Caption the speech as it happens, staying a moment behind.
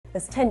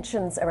As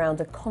tensions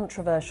around a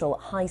controversial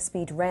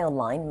high-speed rail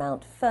line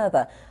mount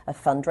further, a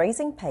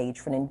fundraising page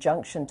for an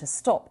injunction to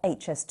stop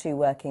HS2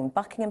 work in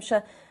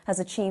Buckinghamshire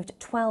has achieved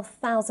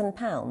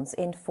 £12,000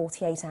 in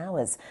 48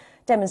 hours.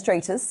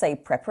 Demonstrators say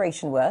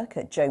preparation work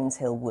at Jones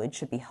Hill Wood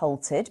should be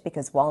halted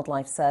because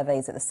wildlife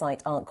surveys at the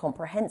site aren't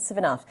comprehensive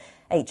enough.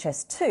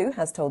 HS2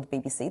 has told the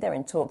BBC they're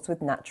in talks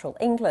with Natural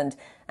England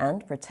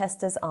and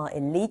protesters are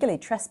illegally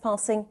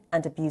trespassing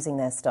and abusing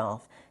their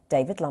staff.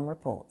 David Lumb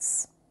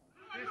reports.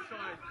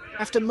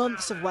 After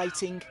months of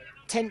waiting,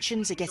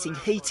 tensions are getting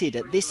heated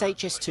at this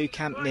HS2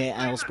 camp near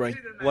Aylesbury.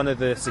 One of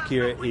the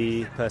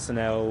security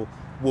personnel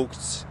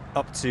walked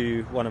up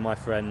to one of my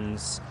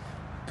friends,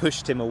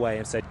 pushed him away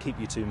and said, "Keep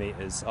you 2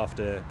 metres,"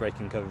 after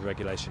breaking COVID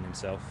regulation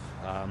himself.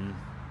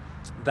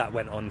 That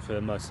went on for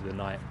most of the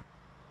night.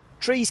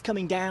 Trees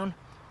coming down,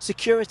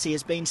 security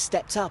has been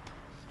stepped up.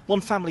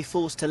 One family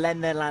forced to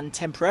lend their land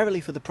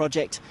temporarily for the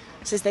project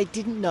says they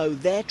didn't know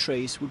their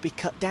trees would be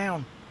cut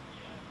down.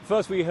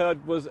 First we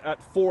heard was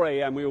at 4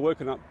 a.m. we were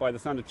woken up by the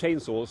sound of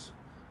chainsaws,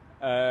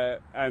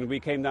 and we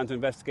came down to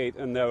investigate,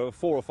 and there were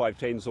 4 or 5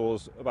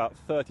 chainsaws, about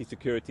 30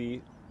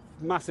 security,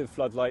 massive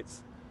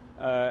floodlights,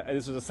 and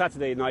this was a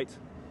Saturday night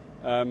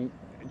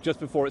just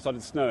before it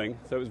started snowing,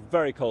 so it was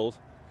very cold,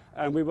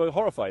 and we were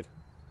horrified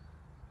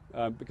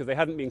because they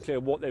hadn't been clear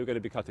what they were going to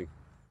be cutting.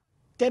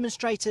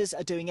 Demonstrators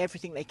are doing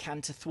everything they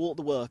can to thwart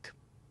the work.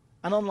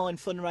 An online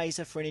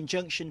fundraiser for an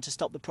injunction to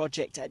stop the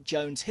project at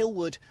Jones Hill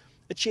Wood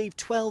achieved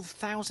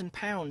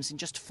 £12,000 in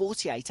just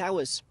 48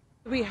 hours.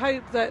 We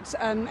hope that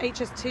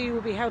HS2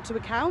 will be held to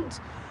account,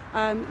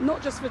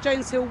 not just for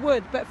Jones Hill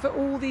Wood, but for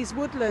all these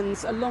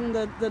woodlands along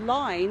the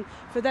line,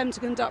 for them to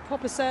conduct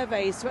proper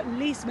surveys to at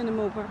least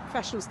minimal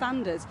professional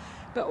standards,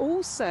 but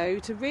also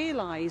to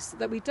realise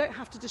that we don't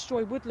have to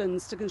destroy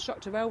woodlands to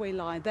construct a railway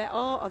line. There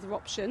are other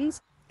options.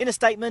 In a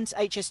statement,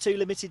 HS2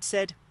 Limited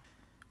said,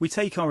 "We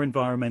take our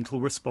environmental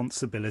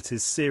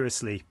responsibilities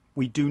seriously.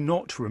 We do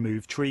not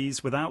remove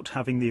trees without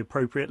having the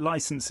appropriate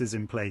licences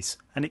in place,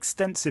 and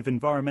extensive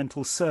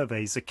environmental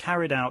surveys are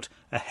carried out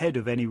ahead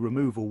of any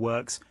removal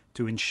works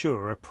to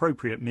ensure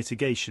appropriate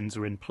mitigations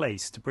are in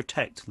place to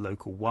protect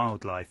local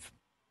wildlife."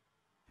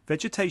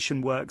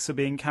 Vegetation works are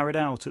being carried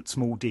out at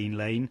Small Dean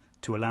Lane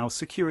to allow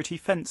security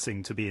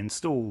fencing to be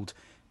installed.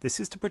 This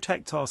is to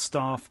protect our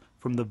staff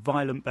from the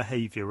violent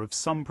behaviour of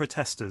some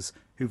protesters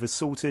who've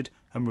assaulted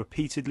and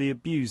repeatedly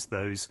abused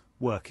those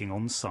working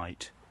on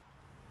site.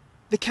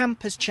 The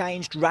camp has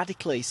changed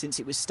radically since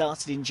it was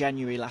started in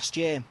January last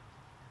year.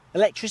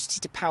 Electricity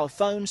to power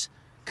phones,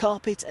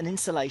 carpet and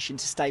insulation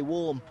to stay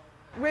warm.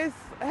 With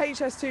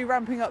HS2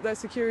 ramping up their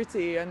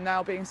security and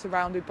now being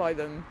surrounded by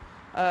them,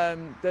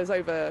 there's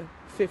over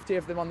 50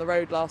 of them on the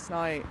road last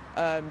night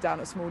down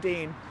at Small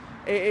Dean.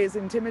 It is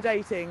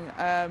intimidating,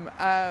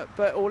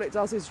 but all it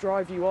does is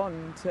drive you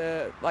on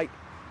to,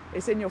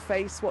 it's in your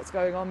face what's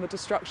going on. The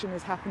destruction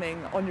is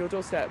happening on your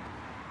doorstep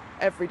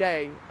every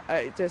day.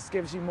 It just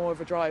gives you more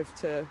of a drive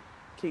to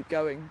keep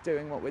going,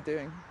 doing what we're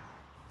doing.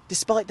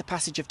 Despite the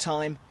passage of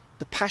time,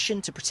 the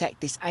passion to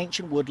protect this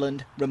ancient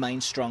woodland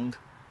remains strong.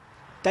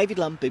 David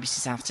Lumb,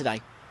 BBC South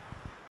Today.